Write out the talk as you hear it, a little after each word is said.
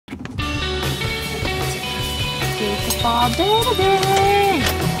It's a fall day today.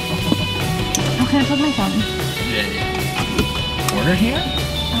 Oh, can I plug my phone? Yeah. Order here? I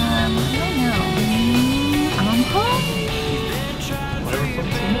don't know.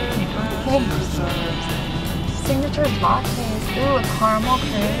 Signature lattes. Ooh, a caramel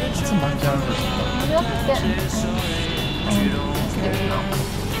curd. It's a macchiato version. Maybe I'll just get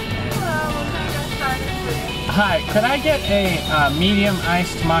Hi, could I get a medium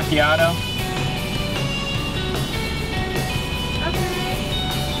iced macchiato?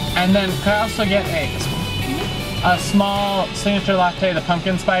 Okay. And then could I also get a small signature latte, the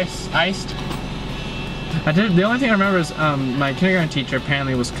pumpkin spice iced? The only thing I remember is my kindergarten teacher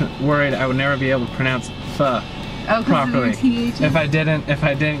apparently was worried I would never be able to pronounce pho properly. If I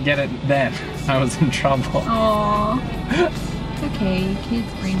didn't get it then, I was in trouble. Aww. It's okay,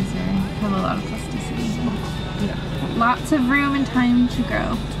 kids' brains have a lot of plasticity. Yeah. Lots of room and time to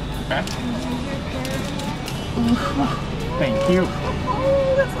grow. Okay. Ooh. Thank you.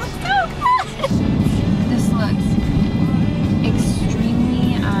 Oh, this looks so good! This looks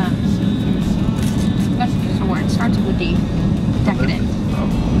extremely, that's just a word, starts with a D. Decadent.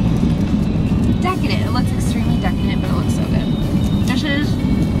 Decadent. It looks extremely decadent, but it looks so good. This is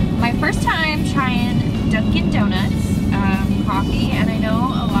my first time trying Dunkin' Donuts coffee, and I know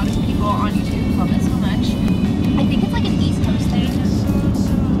a lot of people on YouTube love it so much. I think it's like an East Coast thing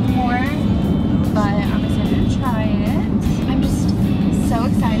more, but I'm excited to try it. I'm just so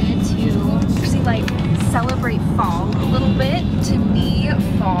excited to actually like celebrate fall a little bit. To me,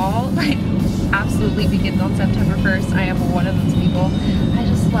 fall like absolutely begins on September 1st. I am one of those people. I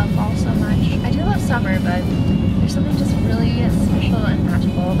just love fall so much. I do love summer, but there's something just really special and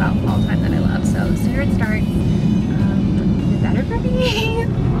magical about fall time that I love. So the sooner it starts, the better for me.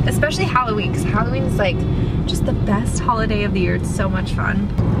 Especially Halloween, because Halloween is like just the best holiday of the year. It's so much fun.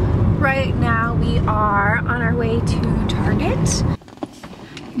 Right now we are on our way to Target.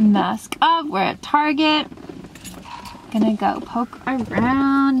 Mask up, we're at Target. Gonna go poke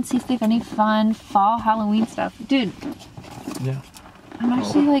around and see if they have any fun fall Halloween stuff. Dude. Yeah. I'm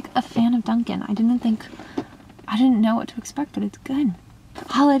actually like a fan of Dunkin'. I didn't know what to expect, but it's good.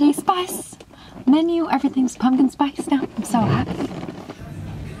 Holiday spice menu, everything's pumpkin spice now. I'm so happy.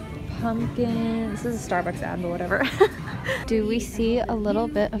 Pumpkin, this is a Starbucks ad, but whatever. Do we see a little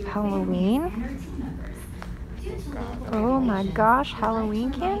bit of Halloween? Oh my gosh,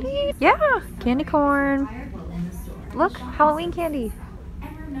 Halloween candy? Yeah, candy corn. Look, Halloween candy.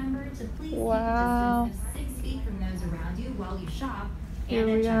 Wow. Here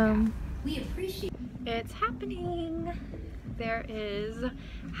we go. It's happening. There is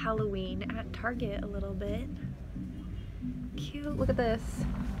Halloween at Target a little bit. Cute. Look at this.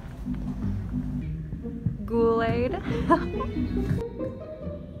 Kool-Aid.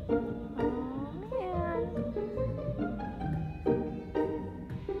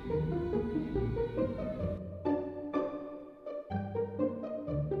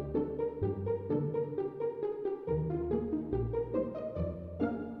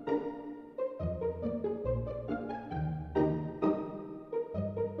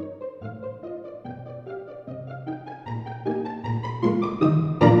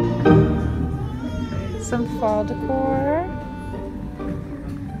 Some fall decor.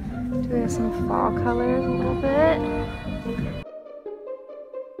 Do we have some fall colors a little bit?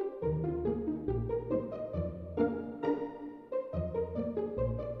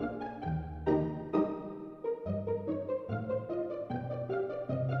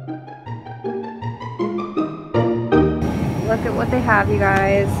 Look at what they have, you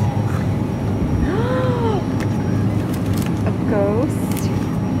guys. A ghost.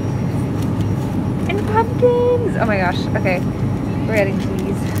 And pumpkins! Oh my gosh, okay. We're getting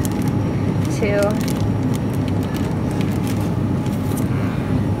these too.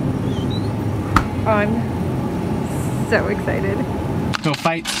 Oh, I'm so excited. No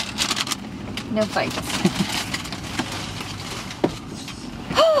fights. No fights.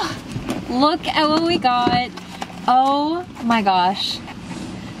 Look at what we got. Oh my gosh.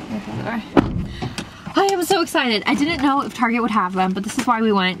 I am so excited. I didn't know if Target would have them, but this is why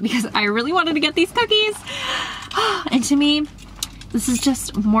we went, because I really wanted to get these cookies. And to me, this is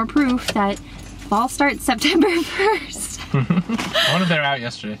just more proof that fall starts September 1st. I wonder if they're out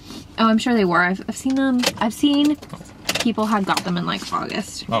yesterday. Oh, I'm sure they were. I've seen them. I've seen people had got them in like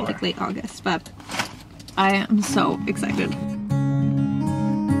August, like late August, but I am so excited.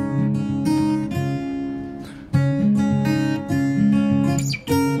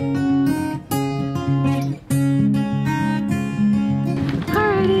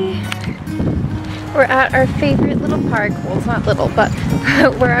 We're at our favorite little park. Well, it's not little, but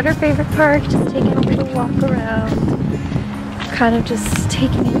we're at our favorite park, just taking a little walk around. Kind of just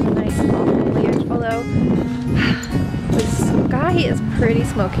taking in the nice little foliage, although the sky is pretty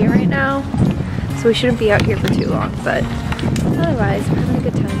smoky right now, so we shouldn't be out here for too long, but otherwise, we're having a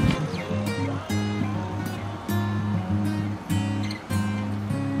good time.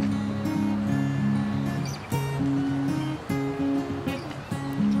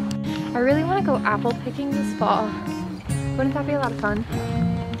 I really want to go apple picking this fall. Wouldn't that be a lot of fun?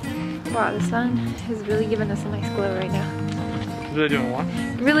 Wow, the sun is really giving us a nice glow right now. Really doing what?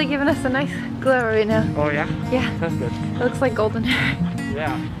 Really giving us a nice glow right now. Oh yeah? Yeah. That's good. It looks like golden hair.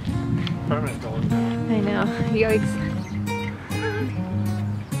 Yeah. Permanent golden hair. I know. Yikes.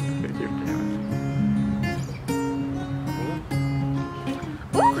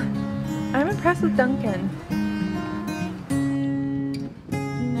 Ooh! I'm impressed with Dunkin.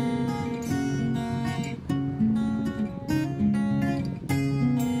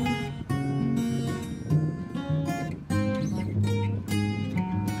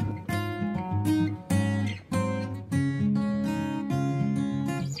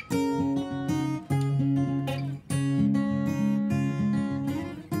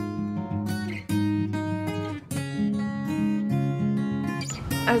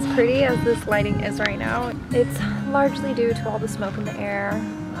 As pretty as this lighting is right now, it's largely due to all the smoke in the air,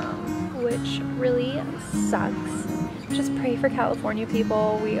 which really sucks. Just pray for California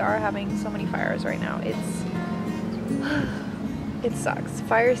people. We are having so many fires right now. It sucks.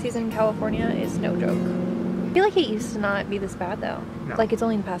 Fire season in California is no joke. I feel like it used to not be this bad though. No. Like it's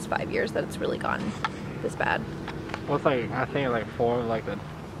only in the past 5 years that it's really gotten this bad. Well, it's like, I think like 4 of like the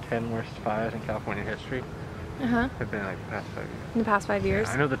 10 worst fires in California history. Have been like the past 5 years. In the past 5 years?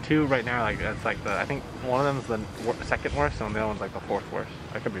 Yeah, I know the 2 right now, like it's like I think one of them's the second worst and the other one's like the 4th worst.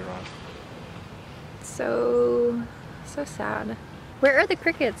 I could be wrong. So sad. Where are the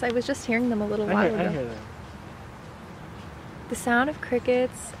crickets? I was just hearing them a little while ago. I hear them. The sound of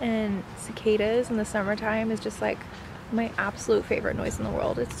crickets and cicadas in the summertime is just like my absolute favorite noise in the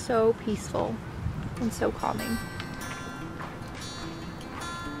world. It's so peaceful and so calming.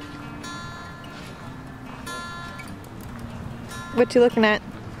 What you looking at?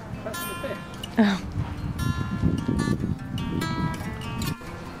 That's the fish. Oh.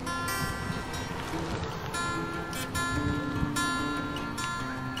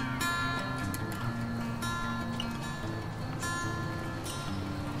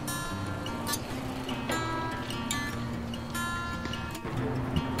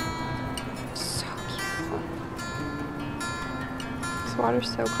 So beautiful. This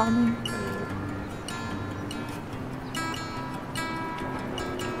water's so calming.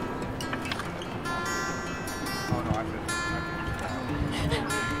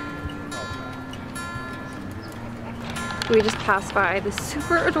 We just passed by this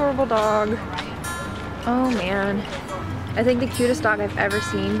super adorable dog. Oh man. I think the cutest dog I've ever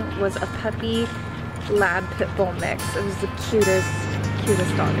seen was a puppy lab pit bull mix. It was the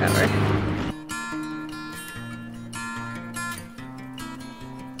cutest dog ever.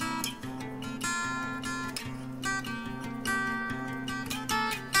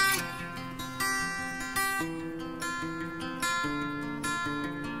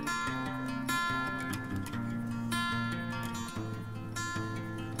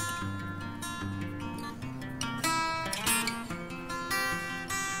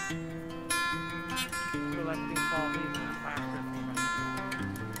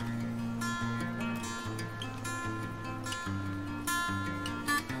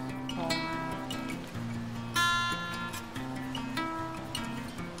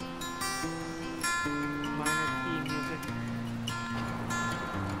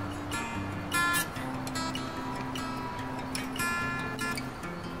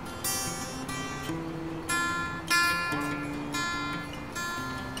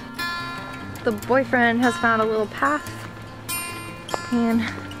 The boyfriend has found a little path and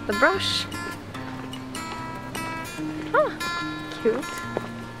the brush. Oh, cute.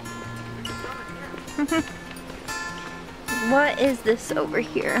 What is this over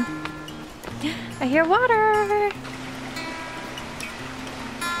here? I hear water.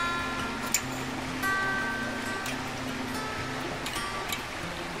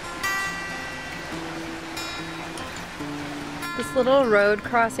 This little road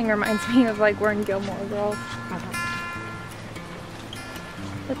crossing reminds me of like we're in Gilmore Girls.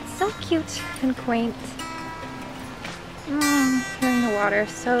 It's so cute and quaint. Hearing the water,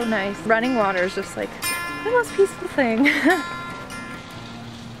 so nice. Running water is just like the most peaceful thing.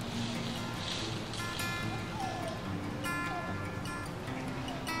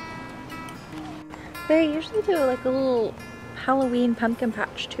 They usually do like a little Halloween pumpkin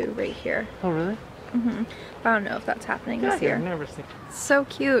patch too right here. Oh, really? Mm-hmm. But I don't know if that's happening this year. I've never seen. It's so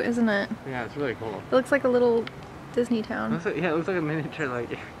cute, isn't it? Yeah, it's really cool. It looks like a little Disney town. Yeah, it looks like a miniature,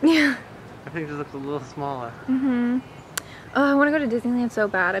 like. Yeah. I think it just looks a little smaller. Mm-hmm. Oh, I want to go to Disneyland so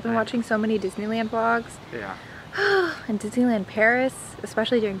bad. I've been watching so many Disneyland vlogs. Yeah. And Disneyland Paris,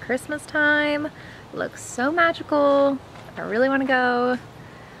 especially during Christmas time, looks so magical. I really want to go.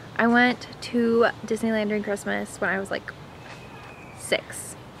 I went to Disneyland during Christmas when I was like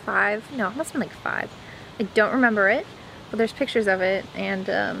 6, 5. No, it must have been like 5. I don't remember it, but there's pictures of it, and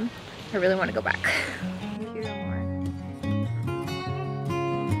I really want to go back.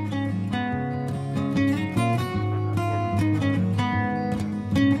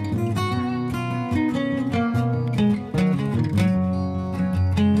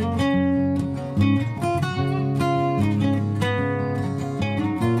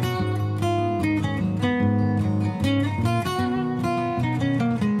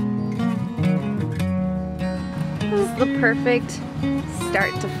 The perfect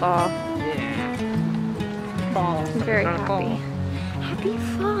start to fall. Yeah. Fall. I'm very happy. Happy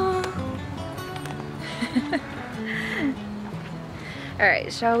fall.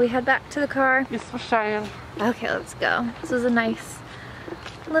 Alright, shall we head back to the car? Yes, we're trying. Okay, let's go. This was a nice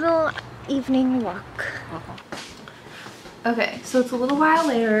little evening walk. Okay, so it's a little while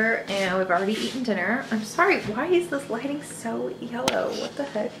later and we've already eaten dinner. I'm sorry, why is this lighting so yellow? What the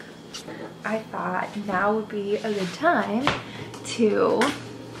heck? I thought now would be a good time to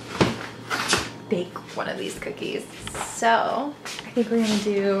bake one of these cookies. So I think we're gonna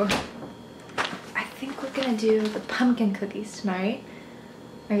do the pumpkin cookies tonight.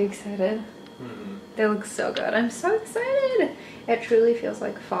 Are you excited? Mm-hmm. They look so good. I'm so excited. It truly feels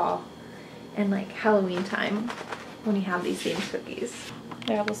like fall and like Halloween time when you have these themed cookies.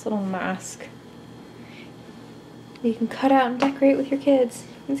 They have this little mask that you can cut out and decorate with your kids.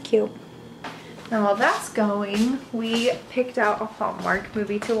 It's cute. Now while that's going, we picked out a Hallmark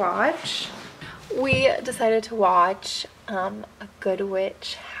movie to watch. We decided to watch a Good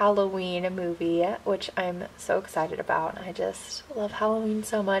Witch Halloween movie, which I'm so excited about. I just love Halloween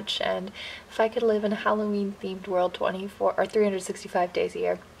so much, and if I could live in a Halloween themed world 365 days a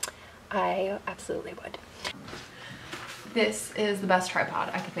year, I absolutely would. This is the best tripod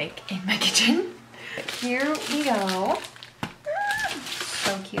I could make in my kitchen. Here we go.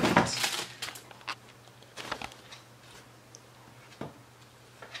 So cute.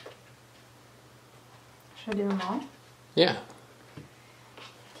 Should I do them all? Yeah.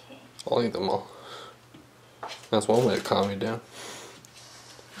 Okay. I'll eat them all. That's one way to calm me down.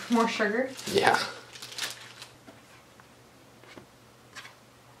 More sugar? Yeah.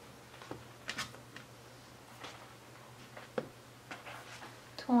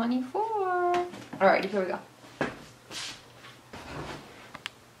 $24. Alrighty, here we go.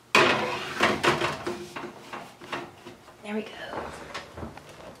 There we go.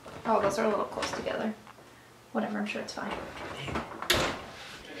 Oh, those are a little close together. Whatever, I'm sure it's fine.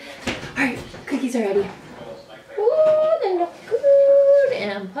 Alright, cookies are ready. Ooh, they look good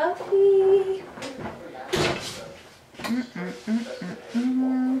and puffy.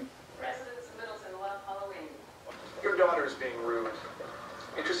 Your daughter is being rude.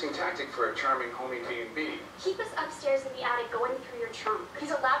 Interesting tactic for a charming homey B&B. Keep us upstairs in the attic going through your trunk.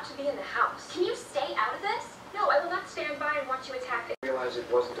 He's allowed to be in the house. Can you stay out of this? No, I will not stand by and watch you attack it. I realized it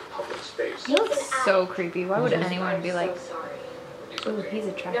wasn't a public space. He looks so creepy. Why would anyone be like, so sorry. ooh, he's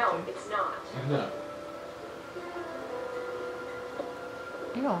attractive? No, it's not.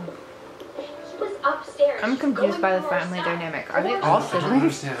 No. He was upstairs. I'm confused by the family dynamic. Are they all siblings? I don't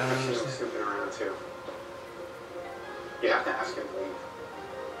understand. Snooping around too. You have to ask him to leave.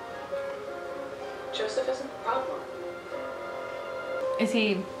 Joseph isn't the problem. Is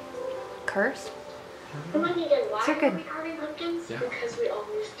he cursed? Remind me again, why So good. are we carving pumpkins? Yeah. Because we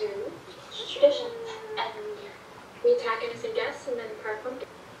always do. It's a tradition. And we attack innocent guests and then carve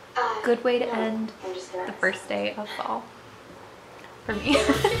pumpkins. Good way to no, end I'm just gonna the first day of fall for me.